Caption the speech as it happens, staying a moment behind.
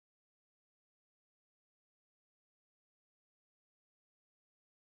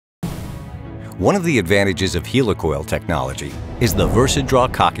One of the advantages of HeliCoil technology is the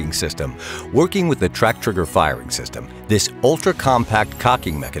VersaDrawCocking System. Working with the Trac-Trigger Firing System, this ultra-compact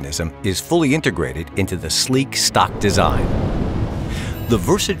cocking mechanism is fully integrated into the sleek stock design. The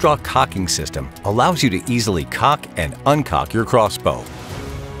VersaDrawCocking System allows you to easily cock and uncock your crossbow.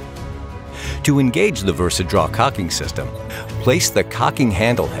 To engage the VersaDrawCocking System, place the cocking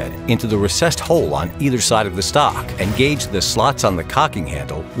handle head into the recessed hole on either side of the stock. Engage the slots on the cocking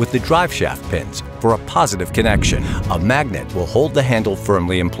handle with the drive shaft pins for a positive connection. A magnet will hold the handle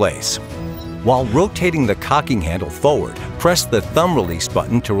firmly in place. While rotating the cocking handle forward, press the thumb release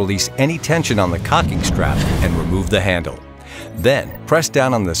button to release any tension on the cocking strap and remove the handle. Then, press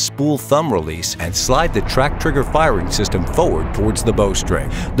down on the spool thumb release and slide the Trac-Trigger Firing System forward towards the bowstring.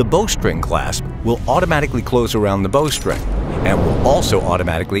 The bowstring clasp will automatically close around the bowstring and will also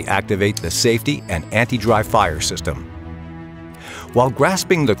automatically activate the safety and anti-dry fire system. While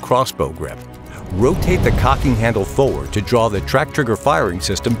grasping the crossbow grip, rotate the cocking handle forward to draw the Trac-Trigger Firing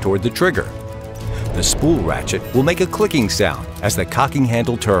System toward the trigger. The spool ratchet will make a clicking sound as the cocking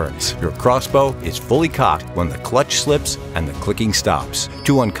handle turns. Your crossbow is fully cocked when the clutch slips and the clicking stops.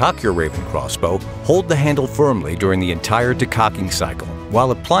 To uncock your Ravin crossbow, hold the handle firmly during the entire decocking cycle.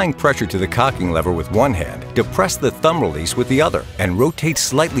 While applying pressure to the cocking lever with one hand, depress the thumb release with the other and rotate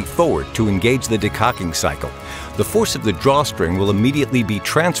slightly forward to engage the decocking cycle. The force of the drawstring will immediately be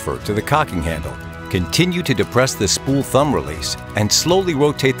transferred to the cocking handle. Continue to depress the spool thumb release and slowly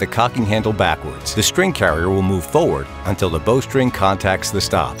rotate the cocking handle backwards. The string carrier will move forward until the bowstring contacts the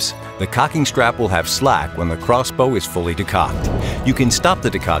stops. The cocking strap will have slack when the crossbow is fully decocked. You can stop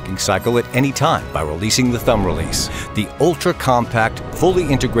the decocking cycle at any time by releasing the thumb release. The ultra-compact, fully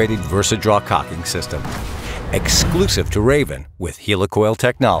integrated VersaDrawCocking System. Exclusive to Ravin with HeliCoil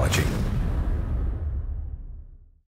technology.